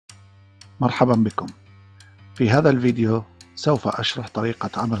مرحبا بكم. في هذا الفيديو سوف أشرح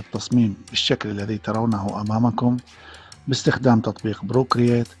طريقة عمل التصميم بالشكل الذي ترونه أمامكم باستخدام تطبيق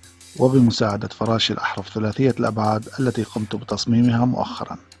بروكريت وبمساعدة فراشي الأحرف ثلاثية الأبعاد التي قمت بتصميمها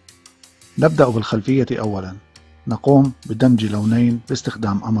مؤخرا. نبدأ بالخلفية أولا. نقوم بدمج لونين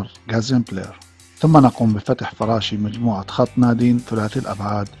باستخدام أمر جازم بلير، ثم نقوم بفتح فراشي مجموعة خط نادين ثلاثي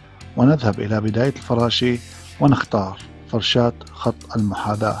الأبعاد، ونذهب إلى بداية الفراشي ونختار فرشاة خط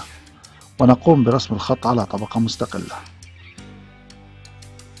المحاذاة، ونقوم برسم الخط على طبقة مستقلة.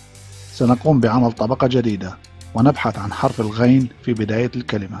 سنقوم بعمل طبقة جديدة ونبحث عن حرف الغين في بداية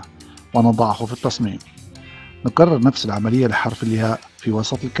الكلمة ونضعه في التصميم. نكرر نفس العملية لحرف الياء في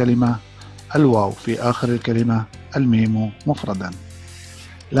وسط الكلمة، الواو في آخر الكلمة، الميم مفردا.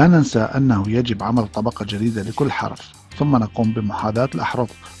 لا ننسى أنه يجب عمل طبقة جديدة لكل حرف، ثم نقوم بمحاذاة الأحرف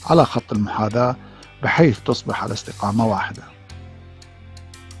على خط المحاذاة بحيث تصبح على استقامة واحدة.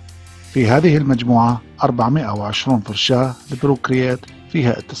 في هذه المجموعة 420 فرشاة لبروكريت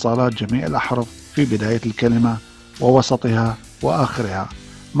فيها اتصالات جميع الأحرف في بداية الكلمة ووسطها وآخرها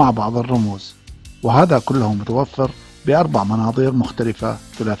مع بعض الرموز، وهذا كله متوفر بأربع مناظير مختلفة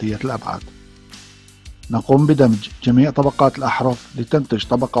ثلاثية الأبعاد. نقوم بدمج جميع طبقات الأحرف لتنتج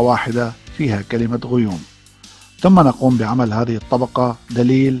طبقة واحدة فيها كلمة غيوم، ثم نقوم بعمل هذه الطبقة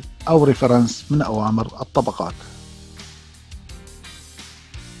دليل أو ريفرنس من أوامر الطبقات.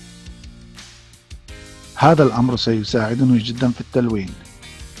 هذا الأمر سيساعدني جدا في التلوين.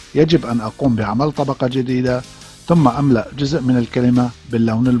 يجب أن أقوم بعمل طبقة جديدة ثم أملأ جزء من الكلمة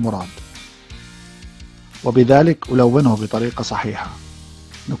باللون المراد، وبذلك ألونه بطريقة صحيحة.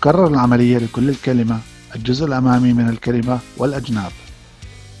 نكرر العملية لكل الكلمة، الجزء الأمامي من الكلمة والأجناب.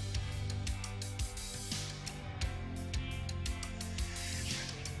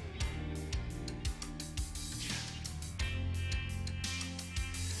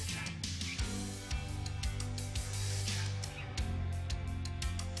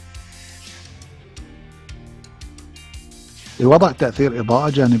 لوضع تأثير إضاءة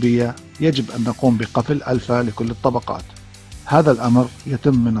جانبية يجب أن نقوم بقفل ألفا لكل الطبقات. هذا الأمر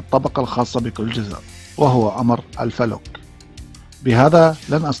يتم من الطبقة الخاصة بكل جزء، وهو أمر ألفا لوك. بهذا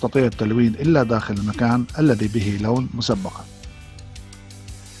لن أستطيع التلوين إلا داخل المكان الذي به لون مسبقا.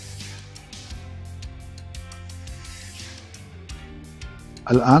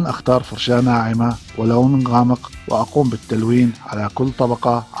 الآن أختار فرشاة ناعمة ولون غامق وأقوم بالتلوين على كل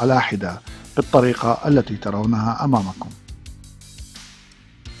طبقة على حدة بالطريقة التي ترونها أمامكم.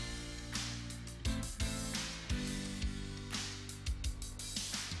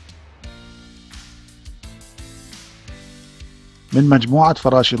 من مجموعة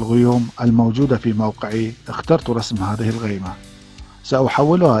فراشي الغيوم الموجودة في موقعي اخترت رسم هذه الغيمة.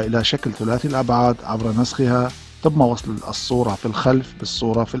 سأحولها إلى شكل ثلاثي الأبعاد عبر نسخها ثم وصل الصورة في الخلف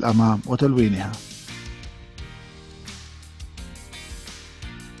بالصورة في الأمام وتلوينها.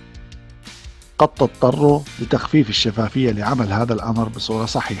 قد تضطروا لتخفيف الشفافية لعمل هذا الأمر بصورة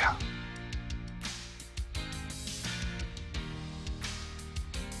صحيحة.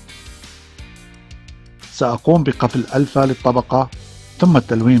 سأقوم بقفل ألفا للطبقة ثم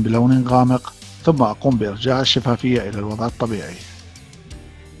التلوين بلون غامق، ثم أقوم بإرجاع الشفافية إلى الوضع الطبيعي.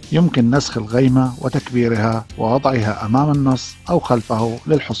 يمكن نسخ الغيمة وتكبيرها ووضعها أمام النص أو خلفه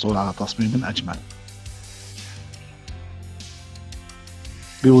للحصول على تصميم أجمل.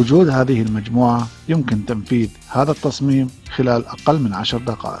 بوجود هذه المجموعة يمكن تنفيذ هذا التصميم خلال أقل من 10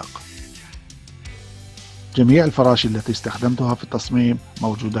 دقائق. جميع الفراشي التي استخدمتها في التصميم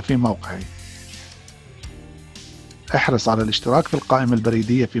موجودة في موقعي. احرص على الاشتراك في القائمة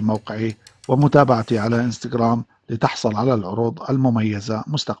البريدية في موقعي ومتابعتي على انستغرام لتحصل على العروض المميزة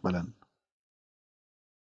مستقبلا.